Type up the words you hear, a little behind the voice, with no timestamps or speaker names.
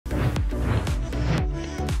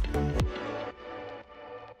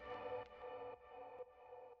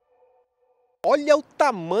Olha o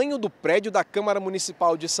tamanho do prédio da Câmara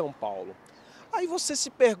Municipal de São Paulo. Aí você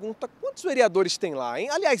se pergunta, quantos vereadores tem lá,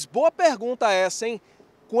 hein? Aliás, boa pergunta essa, hein?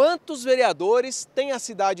 Quantos vereadores tem a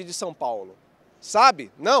cidade de São Paulo?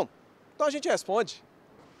 Sabe? Não? Então a gente responde.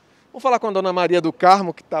 Vamos falar com a dona Maria do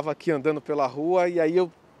Carmo, que estava aqui andando pela rua, e aí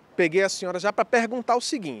eu peguei a senhora já para perguntar o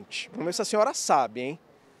seguinte. Vamos ver se a senhora sabe, hein?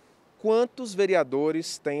 Quantos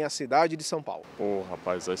vereadores tem a cidade de São Paulo? Pô,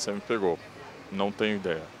 rapaz, aí você me pegou. Não tenho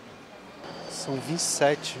ideia. São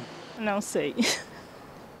 27. Não sei.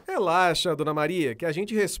 Relaxa, dona Maria, que a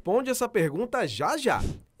gente responde essa pergunta já já.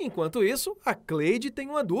 Enquanto isso, a Cleide tem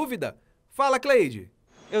uma dúvida. Fala, Cleide.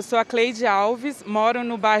 Eu sou a Cleide Alves, moro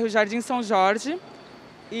no bairro Jardim São Jorge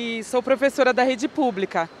e sou professora da rede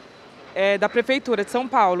pública da Prefeitura de São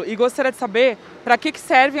Paulo. E gostaria de saber para que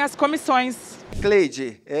servem as comissões.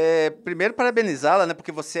 Cleide, primeiro parabenizá-la, né,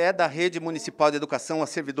 porque você é da Rede Municipal de Educação, uma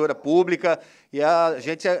servidora pública, e a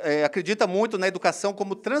gente acredita muito na educação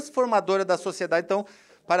como transformadora da sociedade, então,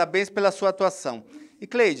 parabéns pela sua atuação. E,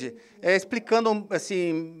 Cleide, explicando,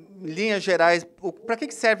 assim, em linhas gerais, para que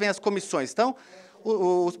servem as comissões? Então,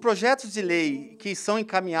 os projetos de lei que são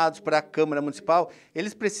encaminhados para a Câmara Municipal,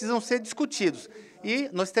 eles precisam ser discutidos. E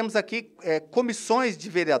nós temos aqui comissões de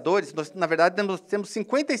vereadores, na verdade, nós temos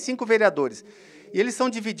 55 vereadores. E eles são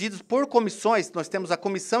divididos por comissões. Nós temos a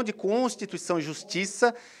Comissão de Constituição e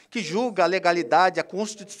Justiça, que julga a legalidade, a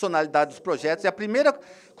constitucionalidade dos projetos. É a primeira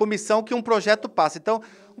comissão que um projeto passa. Então,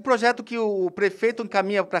 o projeto que o prefeito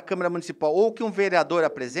encaminha para a Câmara Municipal ou que um vereador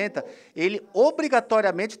apresenta, ele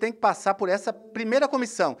obrigatoriamente tem que passar por essa primeira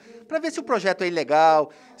comissão, para ver se o projeto é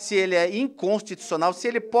ilegal, se ele é inconstitucional, se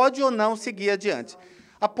ele pode ou não seguir adiante.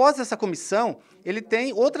 Após essa comissão, ele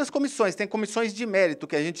tem outras comissões, tem comissões de mérito,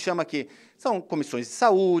 que a gente chama aqui. São comissões de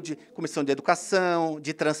saúde, comissão de educação,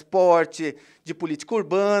 de transporte, de política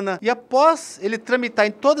urbana. E após ele tramitar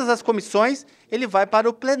em todas as comissões, ele vai para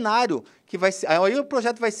o plenário, que vai ser, aí o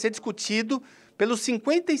projeto vai ser discutido pelos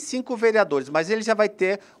 55 vereadores, mas ele já vai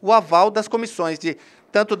ter o aval das comissões,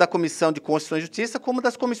 tanto da Comissão de Constituição e Justiça, como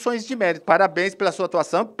das comissões de mérito. Parabéns pela sua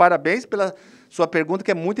atuação, parabéns pela sua pergunta, que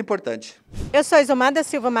é muito importante. Eu sou Isomar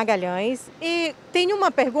Silva Magalhães e tenho uma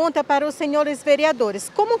pergunta para os senhores vereadores.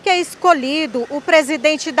 Como que é escolhido o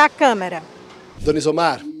presidente da Câmara? Dona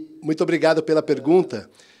Isomar, muito obrigado pela pergunta.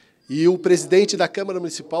 E o presidente da Câmara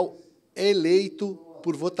Municipal é eleito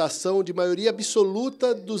por votação de maioria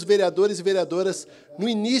absoluta dos vereadores e vereadoras no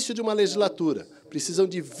início de uma legislatura. Precisam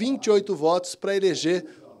de 28 votos para eleger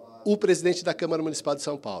o presidente da Câmara Municipal de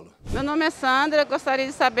São Paulo. Meu nome é Sandra, eu gostaria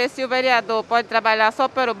de saber se o vereador pode trabalhar só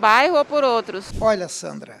para o bairro ou por outros. Olha,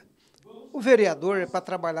 Sandra, o vereador é para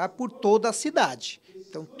trabalhar por toda a cidade.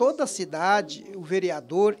 Então, toda a cidade, o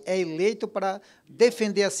vereador é eleito para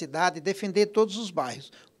defender a cidade, defender todos os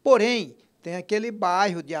bairros. Porém, tem aquele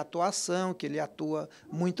bairro de atuação, que ele atua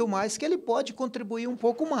muito mais, que ele pode contribuir um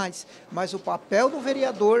pouco mais. Mas o papel do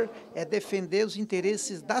vereador é defender os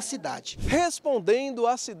interesses da cidade. Respondendo,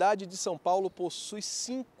 a cidade de São Paulo possui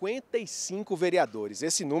 55 vereadores.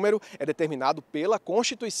 Esse número é determinado pela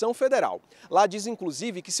Constituição Federal. Lá diz,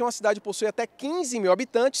 inclusive, que se uma cidade possui até 15 mil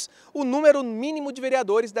habitantes, o número mínimo de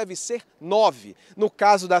vereadores deve ser 9. No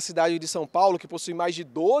caso da cidade de São Paulo, que possui mais de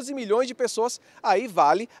 12 milhões de pessoas, aí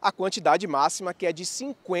vale a quantidade máxima, que é de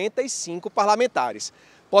 55 parlamentares.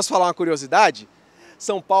 Posso falar uma curiosidade?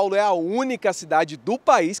 São Paulo é a única cidade do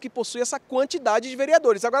país que possui essa quantidade de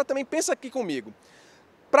vereadores. Agora também pensa aqui comigo.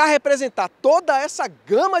 Para representar toda essa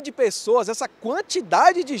gama de pessoas, essa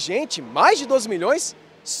quantidade de gente, mais de 12 milhões,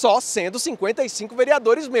 só sendo 55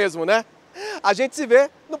 vereadores mesmo, né? A gente se vê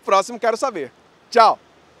no próximo Quero Saber. Tchau!